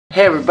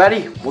Hey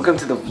everybody, welcome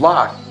to the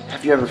vlog.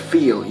 Have you ever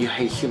feel you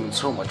hate humans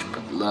so much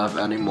but love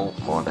animals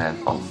more than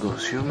all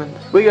those humans?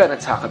 We're gonna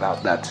talk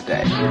about that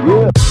today.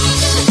 Yeah.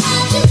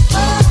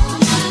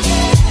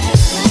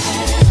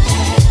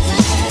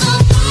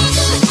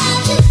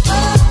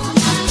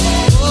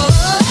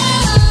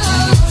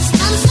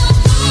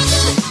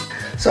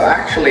 So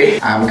actually,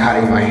 I'm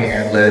cutting my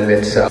hair a little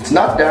bit, so it's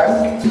not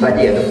done.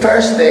 But yeah, the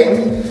first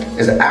thing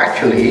is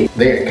actually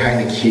they're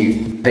kind of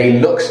cute. They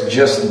look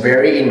just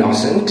very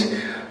innocent,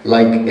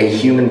 like a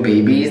human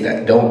babies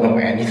that don't know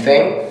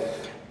anything.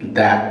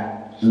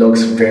 That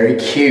looks very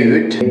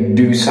cute.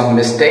 Do some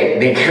mistake,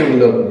 they can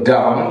look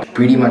dumb.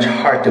 Pretty much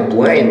hard to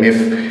blame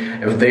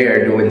if they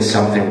are doing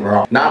something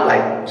wrong. Not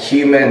like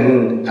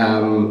human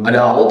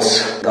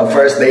adults. At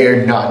first they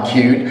are not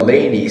cute.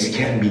 Ladies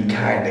can be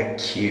kind of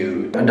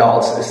cute.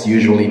 Adults is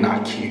usually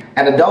not cute.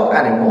 An adult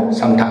animal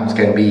sometimes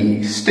can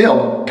be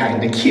still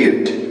kind of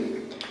cute.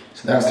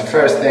 So that's the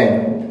first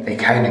thing. They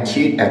kind of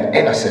cute and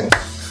innocent.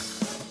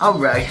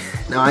 Alright,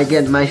 now I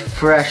get my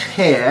fresh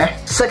hair.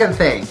 Second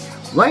thing,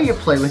 when you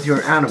play with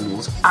your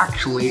animals,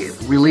 actually it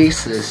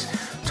releases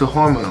two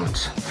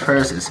hormones.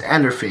 First is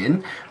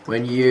endorphin.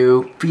 When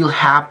you feel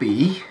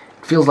happy,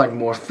 feels like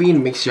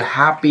morphine, makes you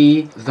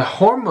happy. The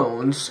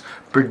hormones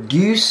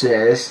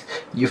produces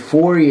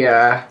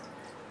euphoria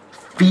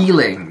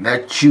feeling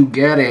that you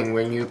getting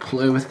when you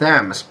play with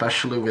them,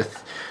 especially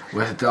with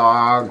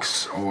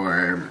dogs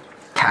or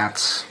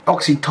cats.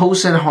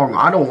 Oxytocin hormone.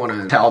 I don't want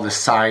to tell the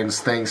science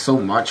thing so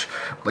much,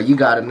 but you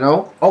gotta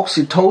know.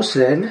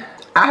 Oxytocin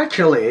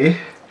actually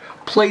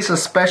plays a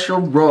special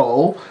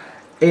role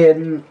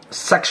in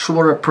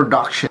sexual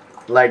reproduction,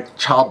 like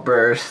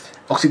childbirth.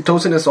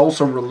 Oxytocin is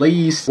also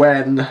released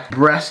when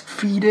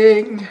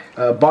breastfeeding,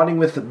 bonding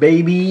with the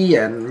baby,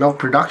 and milk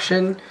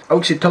production.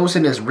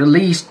 Oxytocin is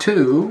released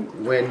too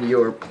when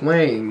you're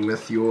playing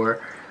with your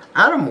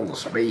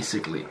animals,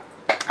 basically.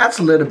 That's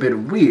a little bit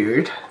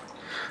weird.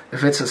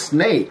 If it's a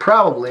snake,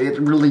 probably it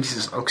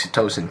releases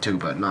oxytocin too,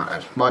 but not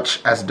as much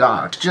as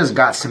dogs. Just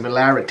got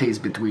similarities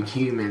between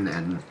human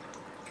and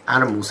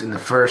animals in the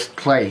first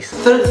place.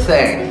 Third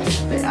thing,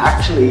 they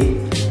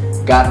actually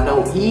got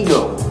no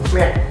ego.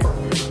 Man,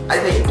 I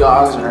think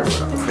dogs are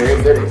a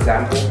very good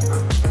example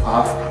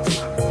of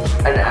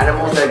an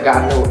animal that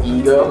got no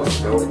ego.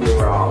 Don't be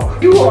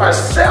wrong. You are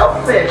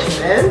selfish,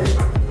 man.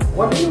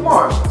 What do you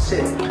want?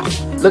 Sit.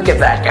 Look at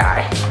that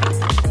guy.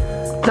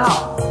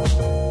 No.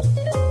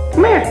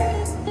 Come here.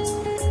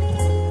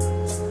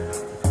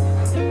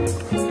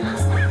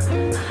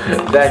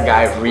 That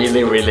guy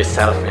really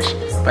selfish,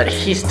 but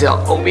he's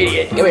still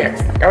obedient. Come here.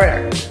 Come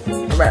here.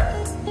 Come here.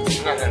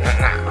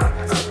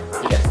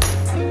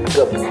 Yes.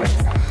 Good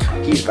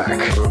boy. He's back.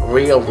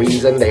 Real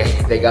reason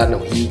they got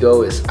no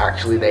ego is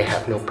actually they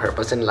have no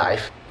purpose in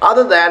life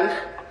other than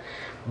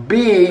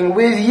being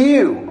with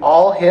you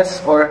all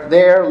his or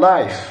their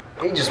life.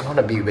 They just want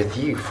to be with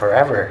you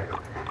forever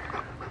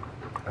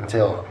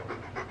until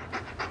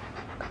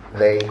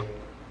they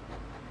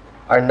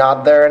are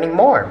not there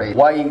anymore.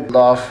 Why you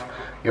love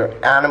your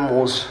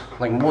animals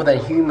like more than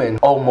human?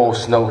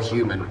 Almost no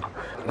human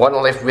want to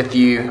live with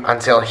you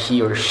until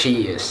he or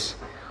she is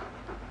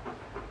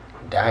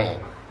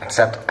dying.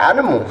 Except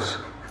animals,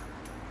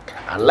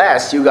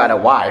 unless you got a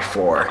wife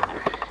or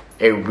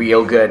a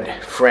real good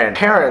friend.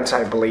 Parents,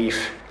 I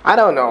believe. I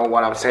don't know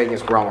what I'm saying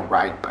is wrong or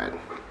right, but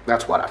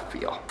that's what I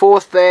feel.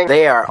 Fourth thing,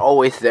 they are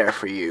always there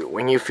for you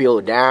when you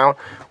feel down,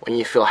 when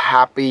you feel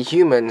happy.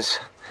 Humans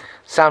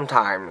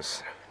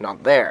sometimes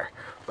not there,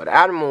 but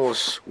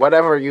animals,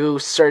 whatever you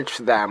search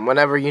for them,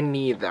 whenever you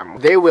need them,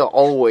 they will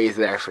always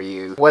there for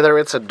you. Whether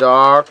it's a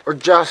dog or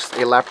just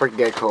a leopard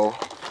gecko,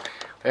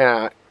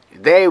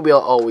 they will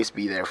always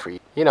be there for you.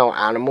 You know,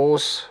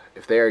 animals,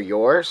 if they're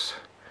yours,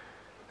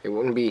 it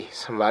wouldn't be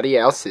somebody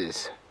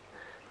else's,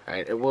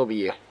 right? It will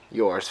be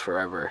yours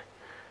forever.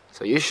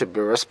 So you should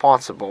be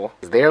responsible.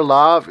 Their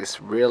love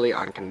is really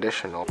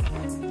unconditional.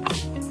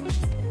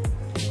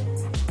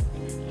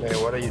 Hey,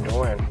 what are you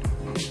doing?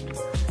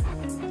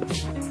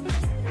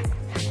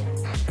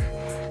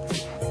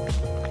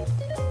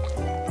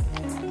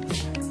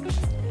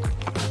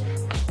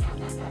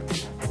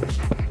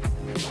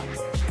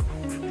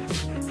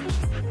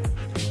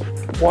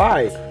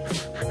 Why?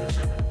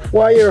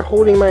 Why you're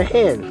holding my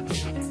hand?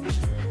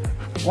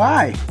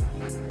 Why?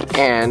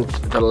 And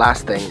the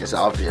last thing is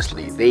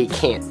obviously they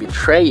can't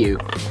betray you,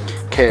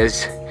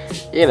 because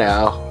you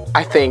know,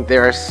 I think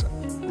there's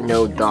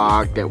no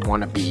dog that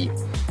want to be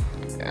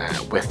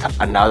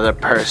with another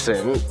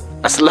person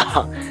as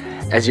long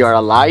as you're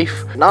alive.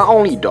 Not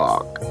only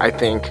dog, I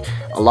think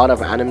a lot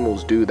of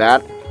animals do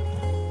that.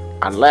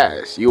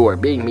 Unless you are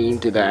being mean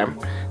to them,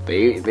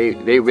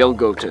 they will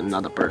go to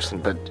another person.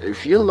 But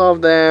if you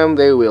love them,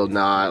 they will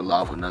not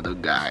love another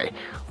guy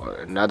or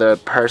another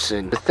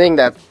person. The thing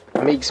that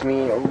makes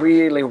me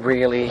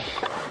really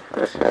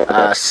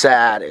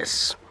sad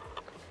is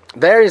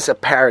there is a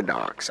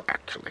paradox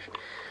actually.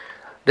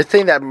 The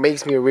thing that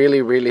makes me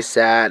really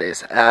sad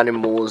is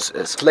animals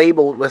is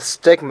labeled with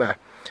stigma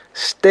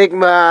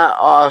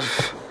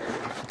of,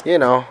 you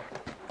know,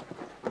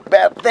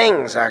 bad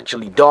things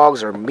actually.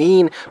 Dogs are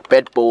mean,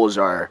 pit bulls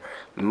are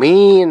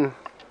mean.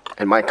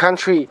 In my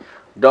country,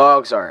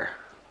 dogs are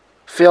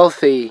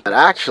filthy, but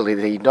actually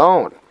they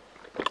don't.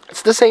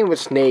 It's the same with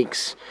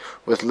snakes,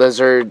 with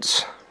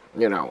lizards.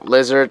 You know,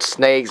 lizards,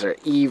 snakes are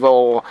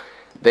evil.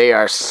 They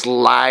are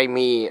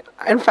slimy.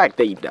 In fact,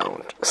 they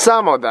don't.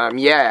 Some of them,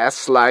 yes,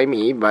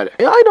 slimy, but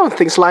I don't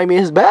think slimy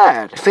is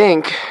bad. I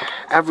think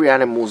every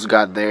animal's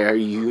got their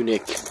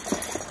unique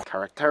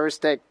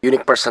characteristic,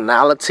 unique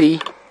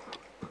personality.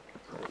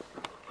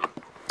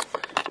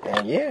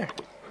 And yeah.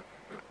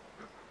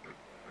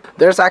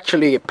 There's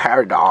actually a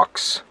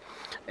paradox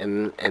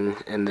in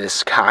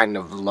this kind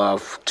of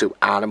love to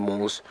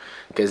animals,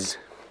 because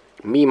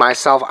me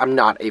myself, I'm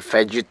not a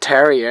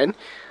vegetarian.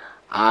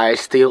 I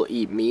still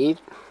eat meat.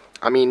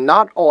 I mean,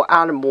 not all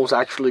animals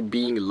actually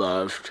being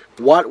loved.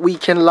 What we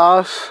can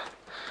love,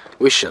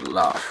 we should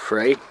love,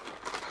 right?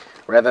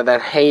 Rather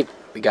than hate,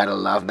 we gotta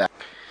love that.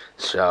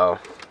 So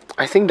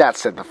I think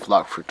that's it, the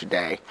vlog for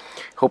today.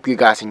 Hope you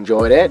guys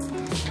enjoyed it.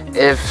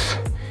 If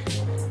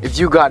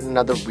you got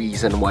another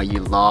reason why you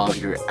love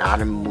your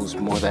animals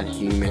more than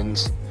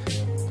humans,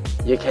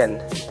 you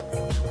can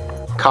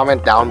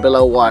comment down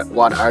below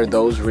what are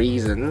those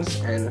reasons.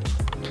 And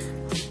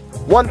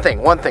one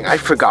thing, I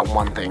forgot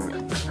one thing.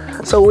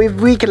 So if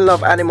we can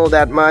love animal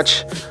that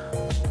much,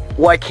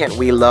 why can't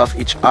we love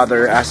each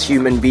other as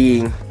human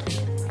being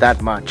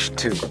that much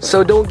too?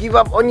 So don't give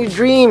up on your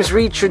dreams,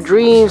 reach your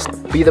dreams,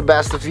 be the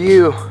best of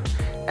you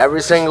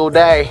every single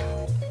day.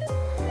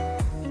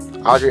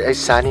 Audrey A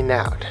signing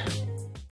out.